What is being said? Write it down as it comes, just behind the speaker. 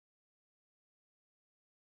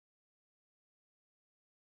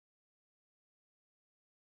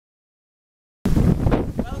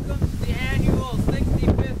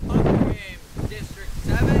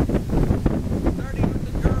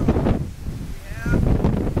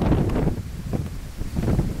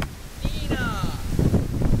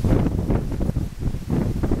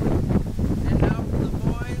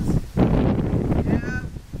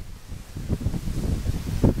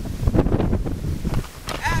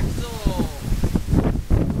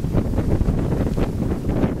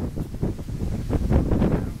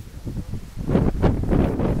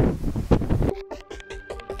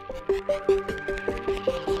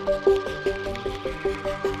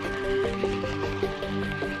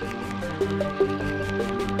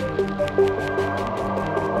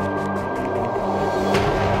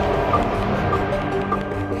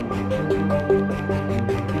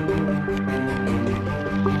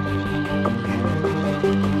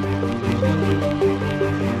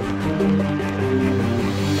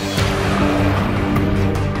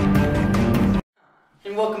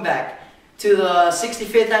to the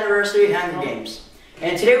 65th anniversary Hunger Games.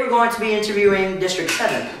 And today we're going to be interviewing District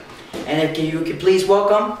 7. And if you could please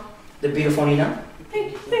welcome the beautiful Nina.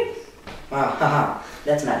 Thank you, thanks. Wow, haha,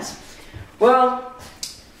 that's nice. Well,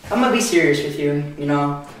 I'm gonna be serious with you,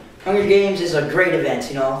 Hunger Games is a great event,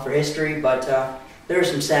 for history, but there are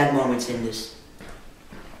some sad moments in this.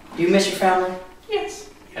 Do you miss your family? Yes.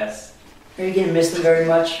 Yes. Are you gonna miss them very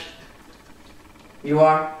much? You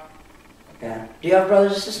are? Yeah. Do you have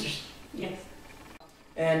brothers and sisters? Yes.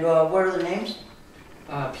 And what are their names?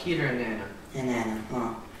 Peter and Nana. And Nana,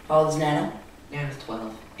 huh. How old is Nana? Nana's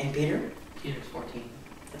 12. And Peter? Peter's 14.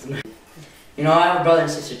 That's nice. I have a brother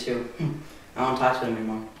and sister too. I don't talk to them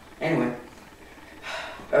anymore. Anyway,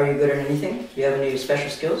 are you good at anything? Do you have any special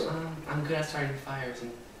skills? I'm good at starting fires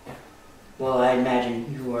and yeah. Well, I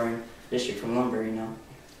imagine you are in district from lumber,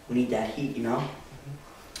 We need that heat,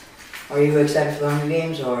 Are you excited for the Hunger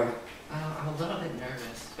Games or? I'm a little bit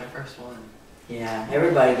nervous. It's my first one. Yeah,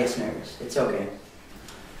 everybody gets nervous. It's okay.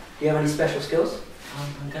 Do you have any special skills?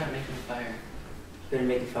 I'm good at making fire. Good at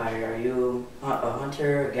making fire. Are you a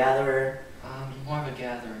hunter, a gatherer? More of a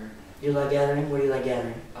gatherer. You like gathering? What do you like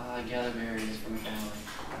gathering? I gather berries for my family.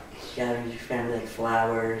 Gathering with your family, like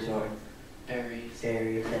flowers or? Berries.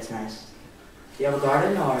 Berries, that's nice. Do you have a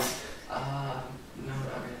garden or? No,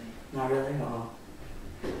 not really. Not really? Oh.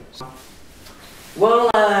 Well,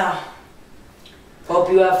 hope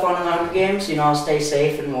you have fun in the Hunger Games. Stay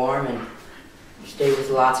safe and warm and stay with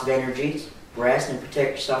lots of energy. Rest and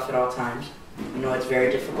protect yourself at all times. It's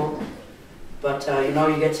very difficult. But,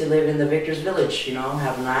 you get to live in the Victor's Village,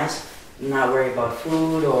 have nice, not worry about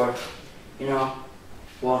food or,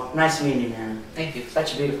 well, nice meeting you, Nana. Thank you.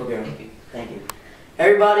 Such a beautiful girl. Thank you. Thank you.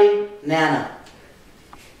 Everybody, Nana.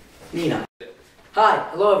 Nina. Hi,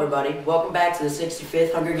 hello everybody. Welcome back to the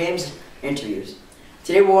 65th Hunger Games interviews.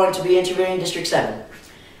 Today we're going to be interviewing District 7.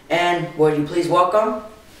 And would you please welcome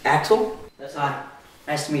Axel? That's hi.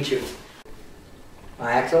 Nice to meet you.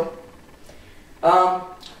 Hi, Axel. I'm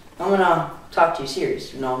gonna talk to you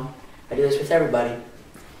serious, I do this with everybody.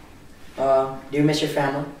 Do you miss your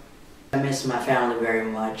family? I miss my family very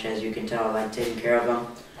much, as you can tell. I like taking care of them.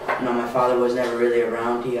 My father was never really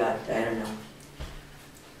around. He got, I don't know,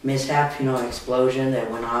 mishap, explosion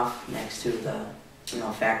that went off next to the,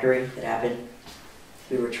 factory that happened.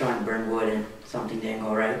 We were trying to burn wood and something didn't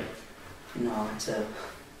go right. It's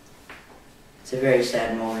a very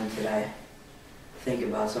sad moment that I think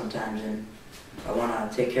about sometimes, and I want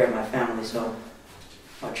to take care of my family, so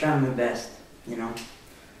I'll try my best, Do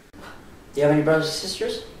you have any brothers and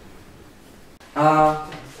sisters?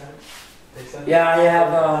 Yeah, I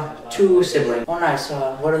have 2 siblings. Oh, nice.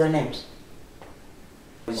 What are their names?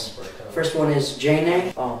 First one is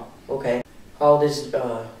Jane. Oh, okay. How old is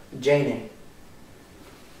Jane?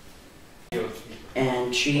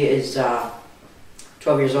 And she is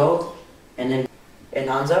 12 years old. And then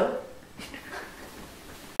Anonzo?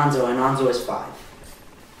 Anonzo is 5.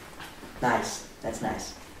 Nice. That's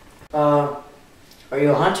nice. Are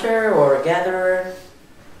you a hunter or a gatherer?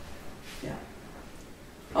 Yeah.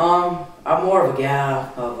 I'm more of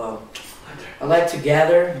a I like to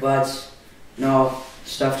gather, but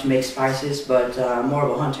stuff to make spices, but I'm more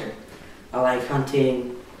of a hunter. I like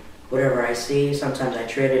hunting whatever I see. Sometimes I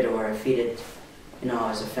trade it or I feed it,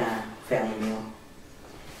 as a family meal.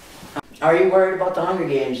 Are you worried about the Hunger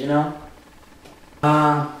Games,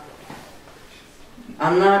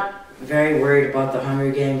 I'm not very worried about the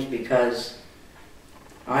Hunger Games because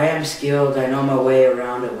I am skilled. I know my way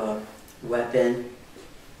around of a weapon,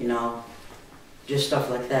 just stuff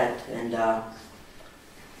like that. And,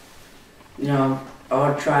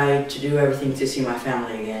 I'll try to do everything to see my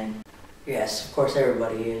family again. Yes, of course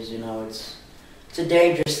everybody is, it's a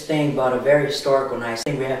dangerous thing, but a very historical nice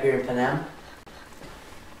thing we have here in Panam.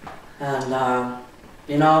 And,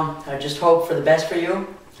 I just hope for the best for you.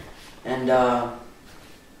 And,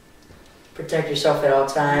 protect yourself at all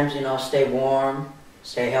times, stay warm,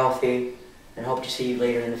 stay healthy, and hope to see you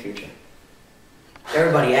later in the future.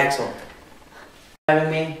 Everybody, Axel, having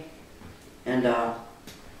me, and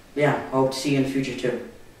yeah, hope to see you in the future too.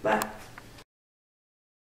 Bye.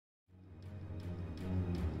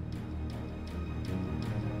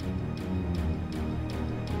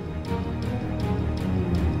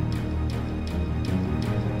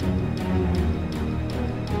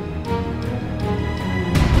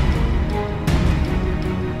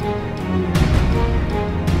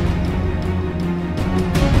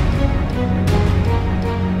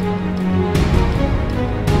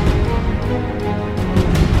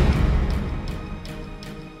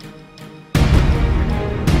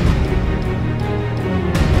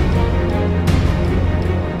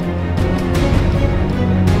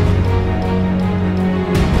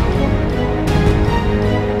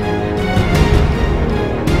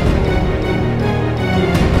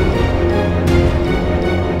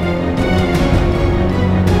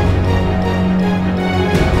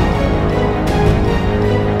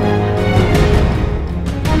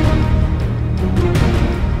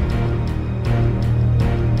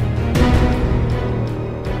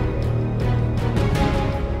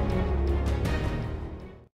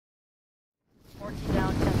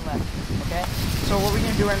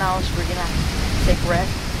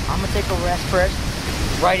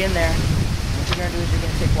 right in there. What you're gonna do is you're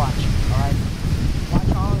gonna take watch, alright?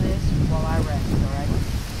 Watch all of this while I rest, alright?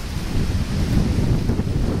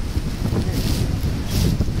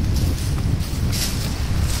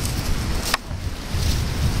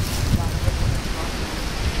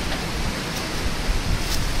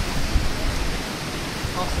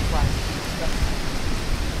 All supplies.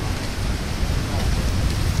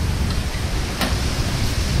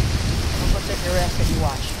 We'll go take your rest and you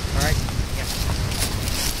watch, alright?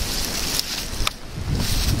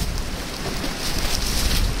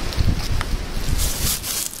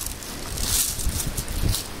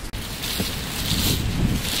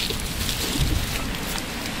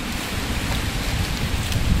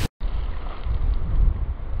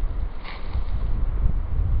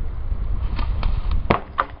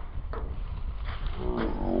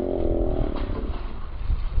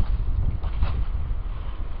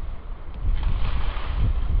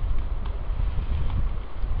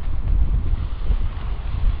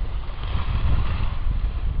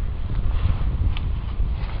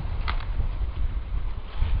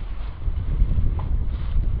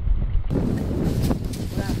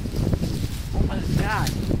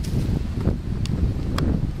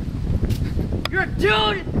 You're a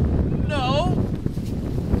dude! No!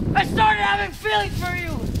 I started having feelings for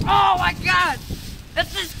you! Oh my god!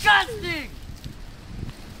 That's disgusting!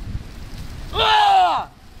 Ugh!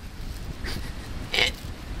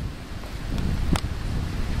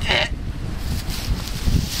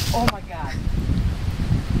 Oh my god.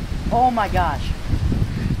 Oh my gosh.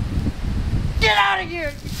 Get out of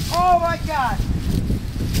here! Oh my god!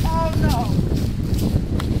 Oh no!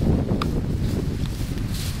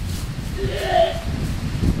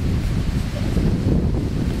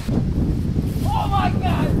 Oh my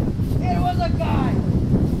god! It was a guy!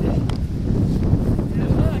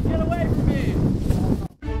 Get away from me!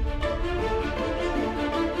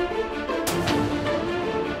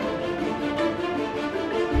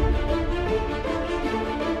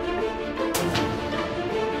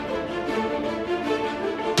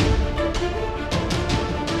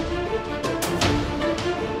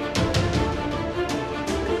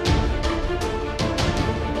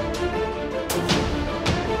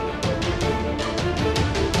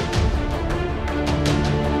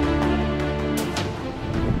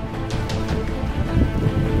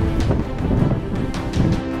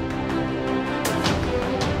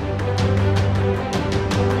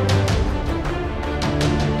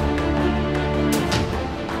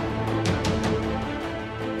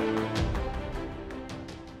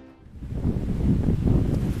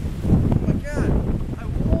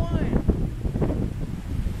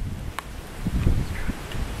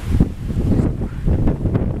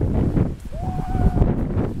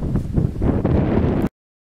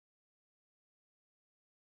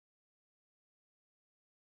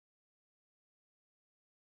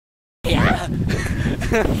 Yeah!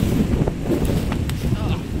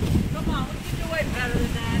 Oh, come on, we can do way better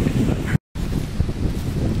than that.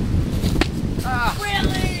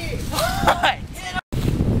 Really?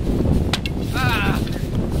 Come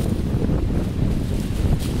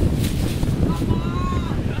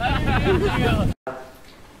on!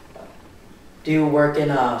 Do you work in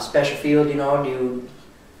a special field, you know? Do you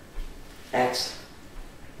axe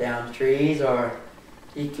down trees, or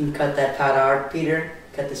you can cut that part out, Peter?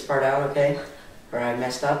 Cut this part out, okay? Or I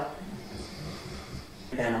messed up.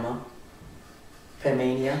 Panama.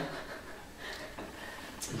 Panmania.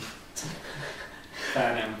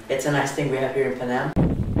 Panam. It's a nice thing we have here in Panam.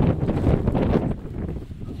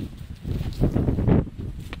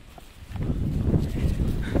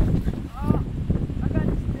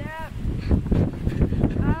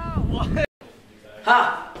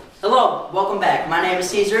 Ha! Hello, welcome back. My name is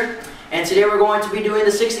Caesar, and today we're going to be doing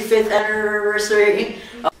the 65th anniversary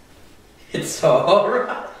of... It's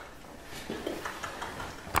alright.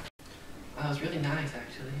 That was really nice,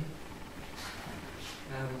 actually.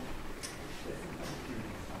 Yeah.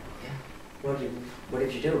 What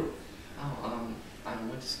did you do? Oh, I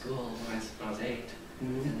went to school when I was 8,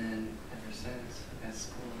 and then ever since I've had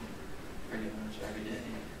school pretty much every day.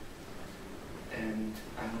 And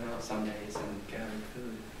I went out some days and gathered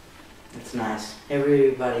food. It's nice.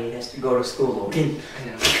 Everybody has to go to school, okay? I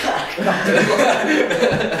know.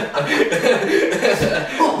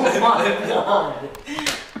 Oh my god!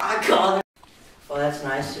 I called it. Well, that's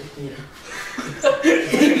nice, you know.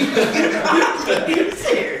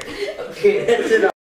 Okay, that's it.